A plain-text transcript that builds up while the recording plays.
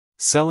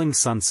Selling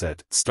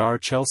Sunset star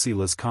Chelsea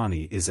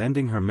Lazkani is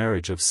ending her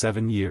marriage of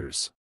 7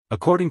 years.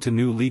 According to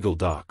new legal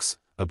docs,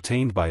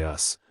 obtained by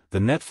Us, the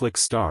Netflix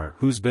star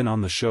who's been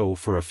on the show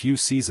for a few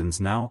seasons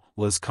now,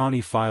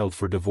 Lazkani filed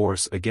for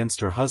divorce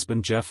against her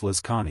husband Jeff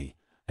Lazkani,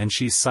 and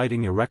she's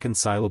citing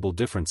irreconcilable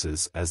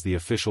differences as the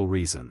official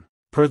reason.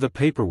 Per the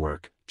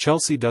paperwork,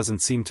 Chelsea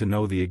doesn't seem to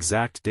know the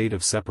exact date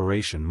of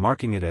separation,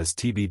 marking it as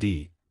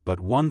TBD, but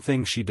one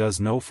thing she does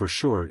know for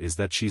sure is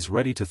that she's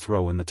ready to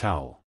throw in the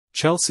towel.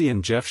 Chelsea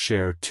and Jeff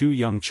share 2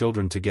 young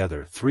children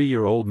together,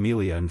 3-year-old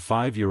Melia and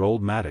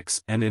 5-year-old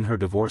Maddox, and in her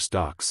divorce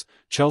docs,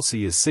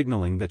 Chelsea is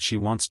signaling that she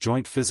wants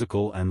joint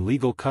physical and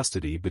legal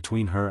custody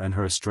between her and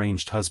her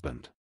estranged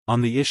husband.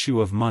 On the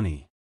issue of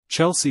money,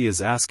 Chelsea is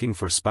asking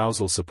for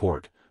spousal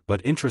support,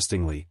 but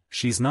interestingly,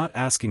 she's not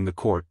asking the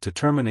court to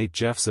terminate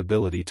Jeff's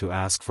ability to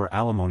ask for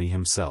alimony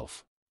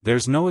himself.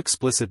 There's no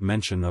explicit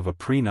mention of a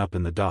prenup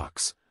in the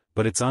docs,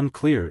 but it's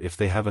unclear if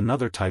they have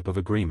another type of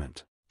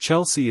agreement.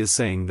 Chelsea is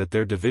saying that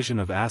their division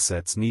of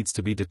assets needs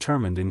to be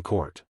determined in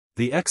court.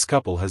 The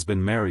ex-couple has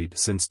been married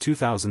since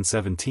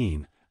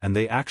 2017, and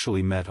they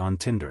actually met on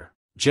Tinder.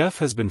 Jeff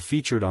has been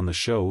featured on the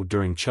show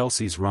during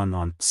Chelsea's run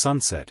on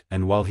Sunset,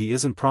 and while he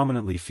isn't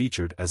prominently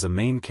featured as a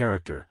main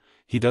character,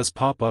 he does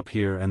pop up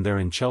here and there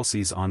in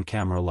Chelsea's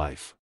on-camera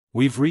life.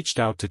 We've reached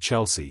out to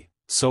Chelsea.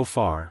 So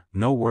far,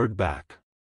 no word back.